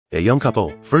A young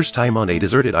couple, first time on a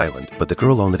deserted island, but the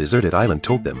girl on the deserted island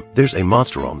told them there's a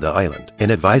monster on the island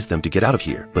and advised them to get out of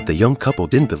here, but the young couple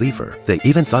didn't believe her. They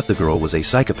even thought the girl was a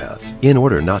psychopath. In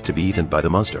order not to be eaten by the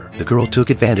monster, the girl took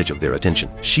advantage of their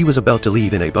attention. She was about to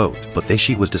leave in a boat, but then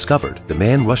she was discovered. The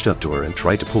man rushed up to her and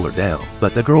tried to pull her down,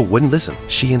 but the girl wouldn't listen.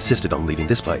 She insisted on leaving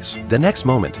this place. The next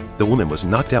moment, the woman was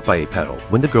knocked out by a paddle.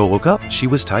 When the girl woke up, she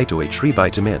was tied to a tree by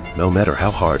two men. No matter how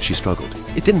hard she struggled,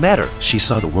 it didn't matter. She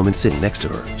saw the woman sitting next to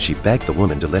her. She begged the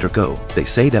woman to let her go. They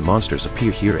say that monsters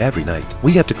appear here every night.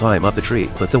 We have to climb up the tree,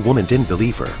 but the woman didn't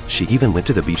believe her. She even went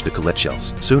to the beach to collect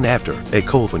shells. Soon after, a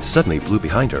cold wind suddenly blew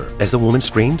behind her. As the woman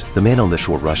screamed, the man on the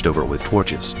shore rushed over with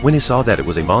torches. When he saw that it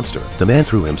was a monster, the man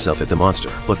threw himself at the monster,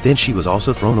 but then she was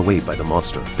also thrown away by the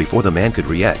monster. Before the man could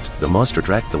react, the monster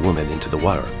dragged the woman into the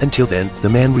water. Until then, the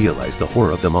man realized the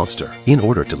horror of the monster. In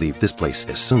order to leave this place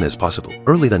as soon as possible,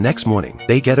 early the next morning,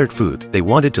 they gathered food. They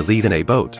wanted to leave in a boat,